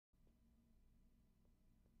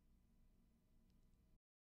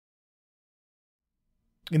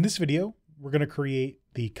In this video, we're going to create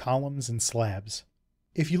the columns and slabs.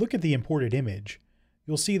 If you look at the imported image,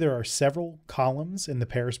 you'll see there are several columns in the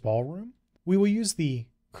Paris Ballroom. We will use the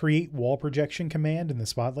Create Wall Projection command in the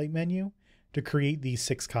Spotlight menu to create these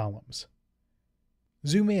 6 columns.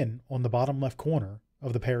 Zoom in on the bottom left corner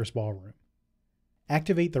of the Paris Ballroom.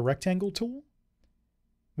 Activate the Rectangle tool.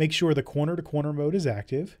 Make sure the corner-to-corner mode is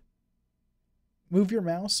active. Move your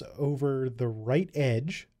mouse over the right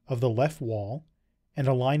edge of the left wall and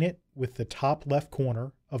align it with the top left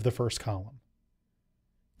corner of the first column.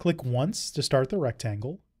 Click once to start the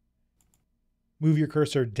rectangle. Move your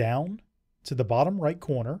cursor down to the bottom right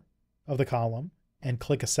corner of the column and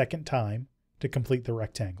click a second time to complete the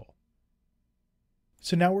rectangle.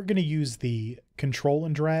 So now we're going to use the Control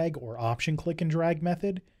and Drag or Option Click and Drag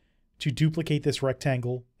method to duplicate this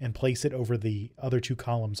rectangle and place it over the other 2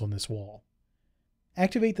 columns on this wall.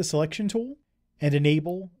 Activate the Selection tool and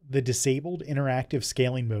enable the Disabled Interactive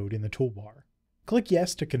Scaling mode in the toolbar. Click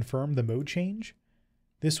Yes to confirm the mode change.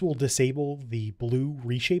 This will disable the blue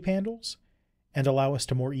reshape handles and allow us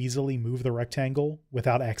to more easily move the rectangle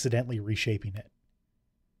without accidentally reshaping it.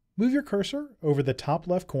 Move your cursor over the top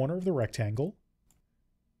left corner of the rectangle.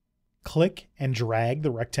 Click and drag the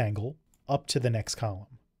rectangle up to the next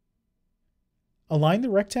column. Align the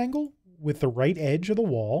rectangle with the right edge of the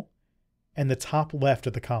wall and the top left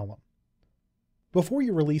of the column. Before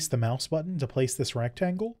you release the mouse button to place this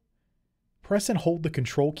rectangle, press and hold the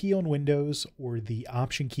Control key on Windows or the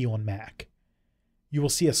Option key on Mac. You will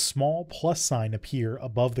see a small plus sign appear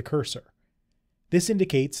above the cursor. This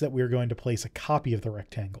indicates that we are going to place a copy of the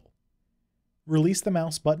rectangle. Release the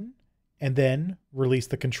mouse button and then release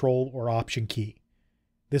the Control or Option key.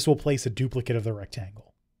 This will place a duplicate of the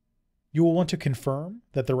rectangle. You will want to confirm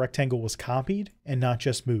that the rectangle was copied and not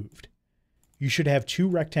just moved. You should have 2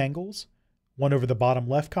 rectangles, one over the bottom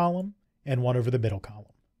left column and one over the middle column.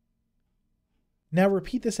 Now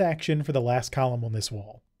repeat this action for the last column on this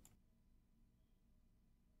wall.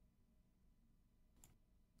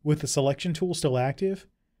 With the Selection tool still active,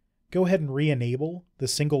 go ahead and re-enable the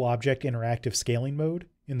Single Object Interactive Scaling mode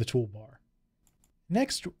in the toolbar.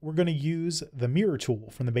 Next, we're going to use the Mirror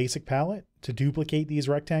tool from the basic palette to duplicate these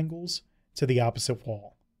rectangles to the opposite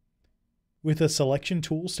wall. With the Selection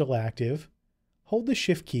tool still active, hold the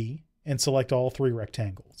Shift key and select all 3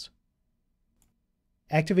 rectangles.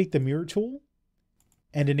 Activate the Mirror tool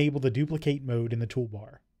and enable the Duplicate mode in the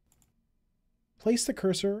toolbar. Place the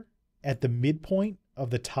cursor at the midpoint of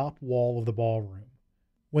the top wall of the ballroom.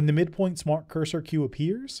 When the midpoint Smart Cursor cue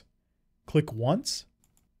appears, click once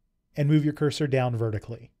and move your cursor down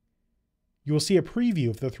vertically. You will see a preview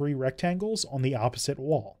of the 3 rectangles on the opposite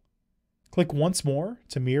wall. Click once more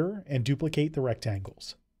to mirror and duplicate the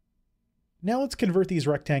rectangles. Now let's convert these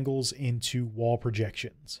rectangles into wall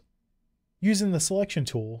projections. Using the Selection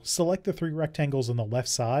tool, select the 3 rectangles on the left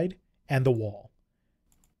side and the wall.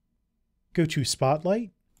 Go to Spotlight,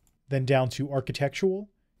 then down to Architectural,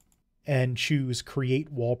 and choose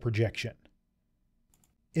Create Wall Projection.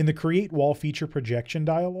 In the Create Wall Feature Projection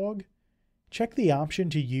dialog, check the option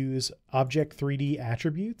to use Object 3D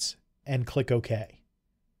Attributes and click OK.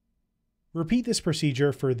 Repeat this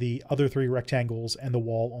procedure for the other 3 rectangles and the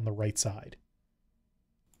wall on the right side.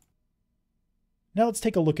 Now let's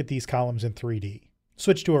take a look at these columns in 3D.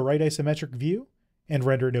 Switch to a right isometric view and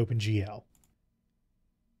render in OpenGL.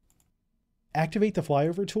 Activate the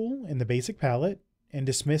Flyover tool in the basic palette and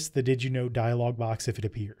dismiss the Did You Know dialog box if it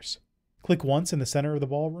appears. Click once in the center of the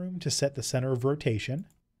ballroom to set the center of rotation.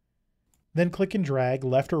 Then click and drag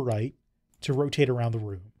left or right to rotate around the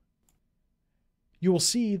room. You will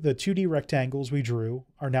see the 2D rectangles we drew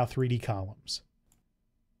are now 3D columns.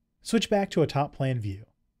 Switch back to a top plan view.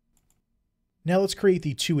 Now let's create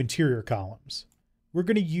the 2 interior columns. We're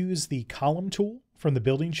going to use the Column tool from the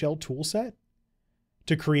Building Shell toolset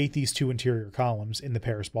to create these 2 interior columns in the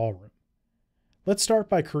Paris Ballroom. Let's start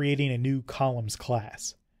by creating a new Columns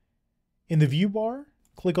class. In the View bar,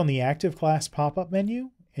 click on the Active Class pop-up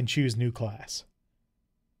menu and choose New Class.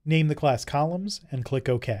 Name the class Columns and click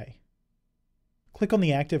OK. Click on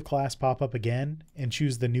the Active Class pop-up again and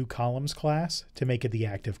choose the New Columns class to make it the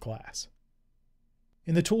active class.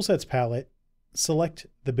 In the Toolsets palette, select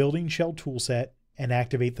the Building Shell toolset and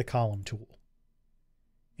activate the Column tool.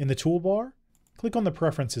 In the toolbar, click on the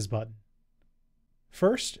Preferences button.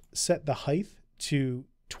 First, set the height to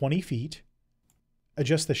 20 feet,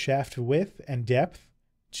 adjust the shaft width and depth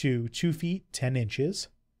to 2 feet 10 inches.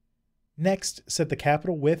 Next, set the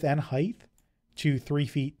capital width and height to 3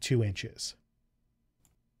 feet 2 inches.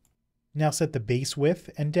 Now set the base width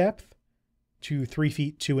and depth to 3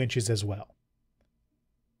 feet 2 inches as well.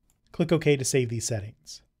 Click OK to save these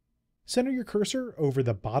settings. Center your cursor over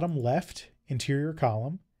the bottom left interior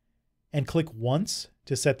column and click once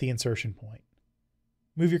to set the insertion point.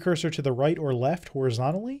 Move your cursor to the right or left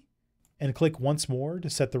horizontally and click once more to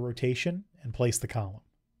set the rotation and place the column.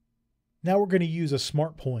 Now we're going to use a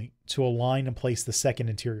smart point to align and place the second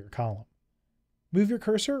interior column. Move your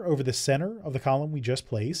cursor over the center of the column we just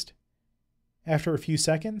placed. After a few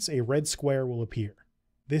seconds, a red square will appear.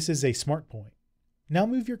 This is a smart point. Now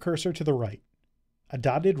move your cursor to the right. A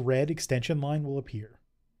dotted red extension line will appear.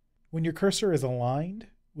 When your cursor is aligned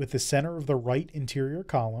with the center of the right interior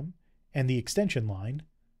column and the extension line,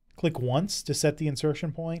 click once to set the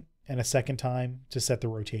insertion point and a second time to set the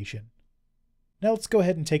rotation. Now let's go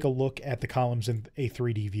ahead and take a look at the columns in a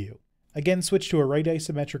 3D view. Again, switch to a right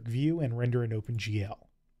isometric view and render in OpenGL.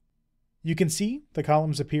 You can see the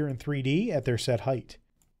columns appear in 3D at their set height.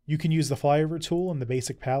 You can use the flyover tool in the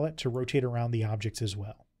basic palette to rotate around the objects as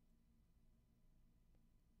well.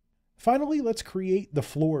 Finally, let's create the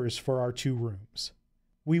floors for our two rooms.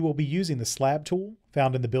 We will be using the Slab tool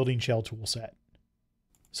found in the Building Shell toolset.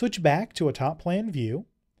 Switch back to a top plan view,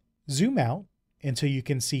 zoom out until you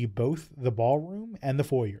can see both the ballroom and the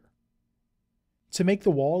foyer. To make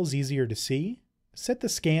the walls easier to see, set the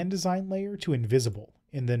Scan Design layer to Invisible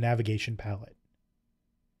in the navigation palette.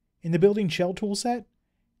 In the Building Shell toolset,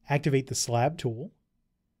 activate the Slab tool.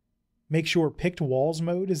 Make sure Picked Walls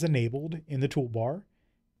mode is enabled in the toolbar,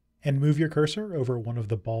 and move your cursor over one of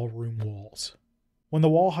the ballroom walls. When the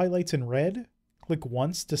wall highlights in red, click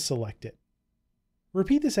once to select it.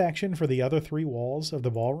 Repeat this action for the other three walls of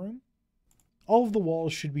the ballroom. All of the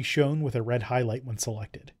walls should be shown with a red highlight when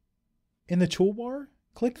selected. In the toolbar,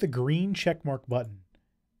 click the green checkmark button.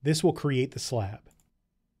 This will create the slab.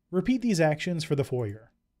 Repeat these actions for the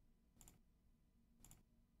foyer.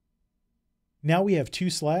 Now we have two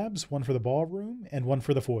slabs, one for the ballroom and one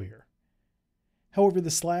for the foyer. However,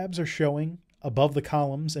 the slabs are showing above the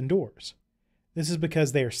columns and doors. This is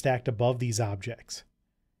because they are stacked above these objects.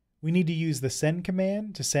 We need to use the send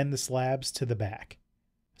command to send the slabs to the back.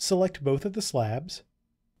 Select both of the slabs,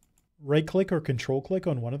 right-click or control-click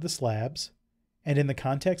on one of the slabs, and in the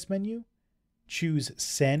context menu, choose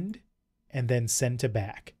Send and then Send to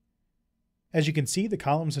Back. As you can see, the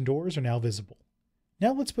columns and doors are now visible.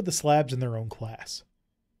 Now let's put the slabs in their own class.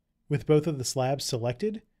 With both of the slabs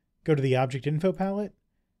selected, go to the Object Info palette,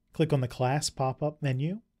 click on the Class pop-up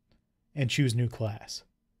menu, and choose New Class.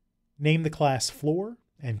 Name the class Floor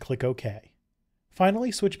and click OK.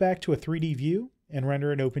 Finally, switch back to a 3D view and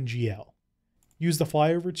render in OpenGL. Use the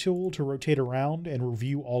flyover tool to rotate around and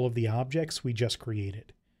review all of the objects we just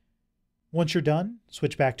created. Once you're done,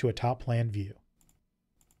 switch back to a top plan view.